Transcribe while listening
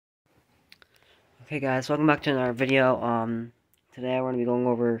Hey guys, welcome back to another video. Today I want to be going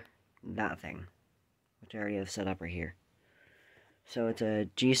over that thing, which I already have set up right here. So it's a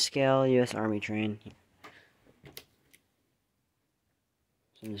G-scale U.S. Army train.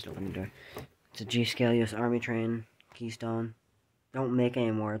 So I'm just opening the door. It's a G-scale U.S. Army train, Keystone. Don't make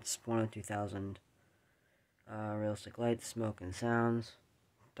anymore. It's one of 2000. Realistic lights, smoke and sounds,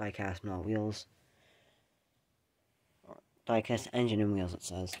 die-cast metal wheels, die-cast engine and wheels. It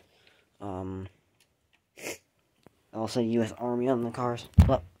says. Also, U.S. Army on the cars.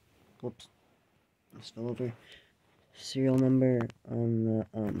 Oh, whoops. This fell over. Serial number on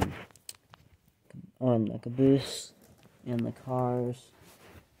the caboose and the cars.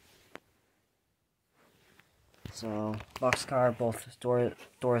 So, boxcar, both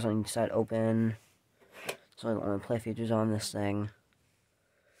doors on each side open. So, I want to play features on this thing.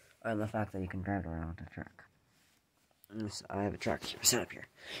 And the fact that you can drive around the truck. I have a truck set up here.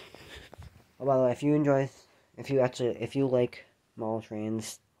 Oh, by the way, if you like model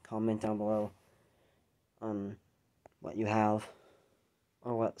trains, comment down below on what you have,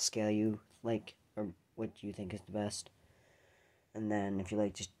 or what scale you like, or what you think is the best. And then, if you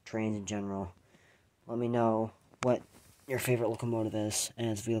like just trains in general, let me know what your favorite locomotive is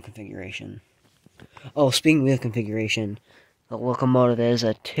and its wheel configuration. Oh, speaking of wheel configuration, the locomotive is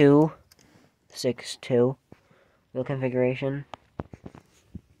a 262 wheel configuration.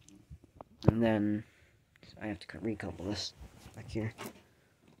 And then I have to recouple this back here.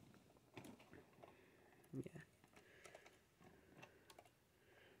 Yeah.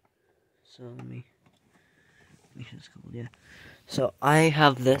 So let me make sure it's coupled. Yeah. So I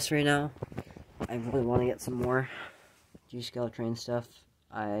have this right now. I really want to get some more G-scale train stuff.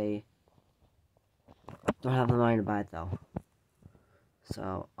 I don't have the money to buy it though.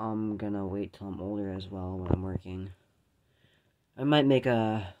 So I'm gonna wait till I'm older as well when I'm working. I might make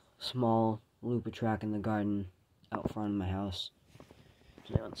a small loop of track in the garden out front of my house.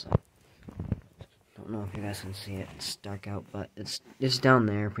 Don't know if you guys can see it. It's dark out, but it's down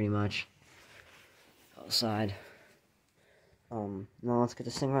there pretty much outside. Now let's get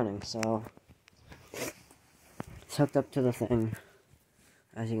this thing running. So it's hooked up to the thing.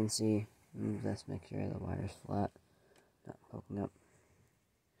 As you can see, move this, make sure the wire's flat, not poking up.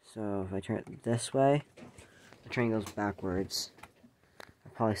 So if I turn it this way, the train goes backwards. I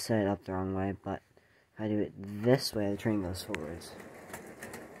probably set it up the wrong way, but if I do it this way, the train goes forwards.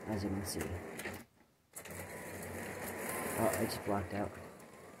 As you can see. Oh, it's blocked out.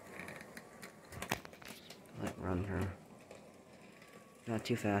 Let it run her. Not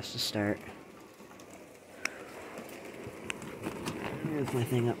too fast to start. Move my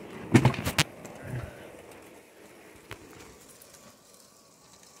thing up.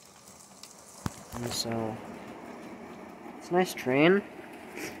 And so, it's a nice train.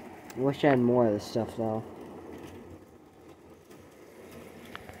 I wish I had more of this stuff though.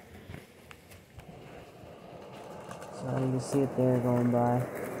 So you can see it there going by.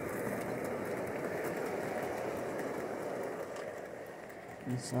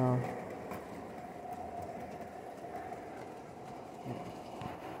 And so,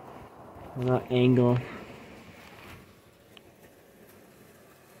 another angle.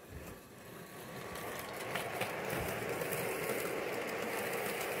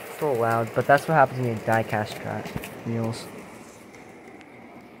 It's a little loud, but that's what happens when you die-cast track wheels.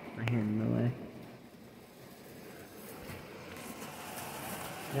 My hand in the way.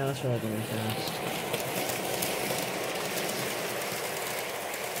 Now it's really going fast.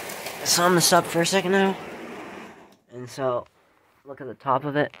 So I'm gonna stop for a second now. And so, look at the top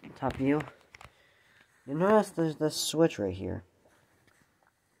of it, top view. You notice there's this switch right here.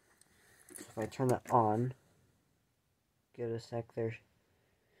 If I turn that on, give it a sec, there's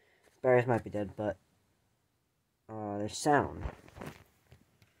batteries might be dead, but there's sound.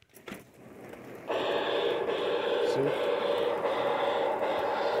 See?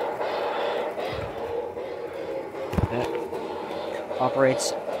 It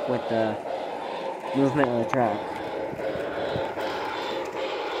operates with the movement of the track.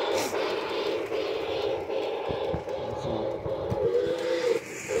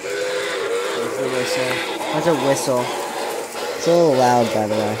 There's the whistle. That's a whistle. It's a little loud, by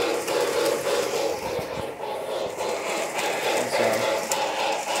the way. So,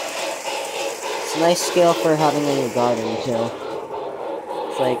 it's a nice scale for having in your garden, too.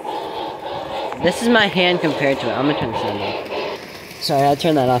 It's like, this is my hand compared to it. I'm gonna turn the sound off. Sorry, I'll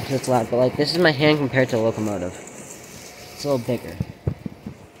turn that off because it's loud, but like, this is my hand compared to a locomotive. It's a little bigger.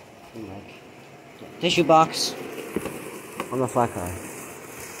 And, like, tissue box on the flat car.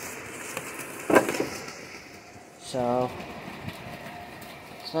 So,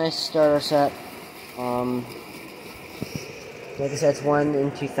 it's a nice starter set. Like I said, it's 1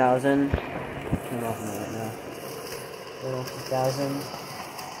 in 2000. Turn off right now. 1 in 2000.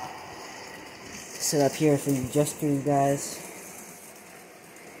 Set up here for just for you guys.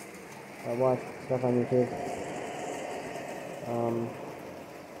 I watch stuff on YouTube.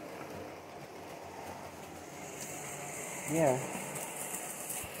 Yeah.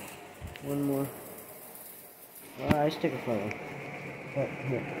 One more. Well, I just took a photo. But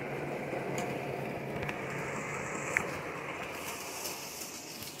here.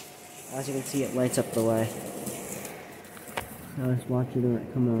 As you can see, it lights up the way. I was watching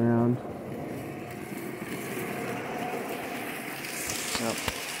it come around. So, let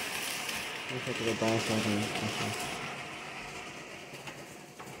me take a goodbye so I can.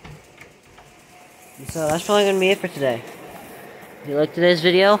 So that's probably gonna be it for today. If you liked today's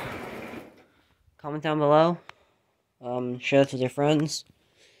video, comment down below. Share this with your friends.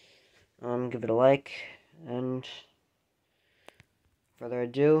 Give it a like, and further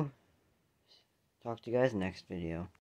ado, talk to you guys next video.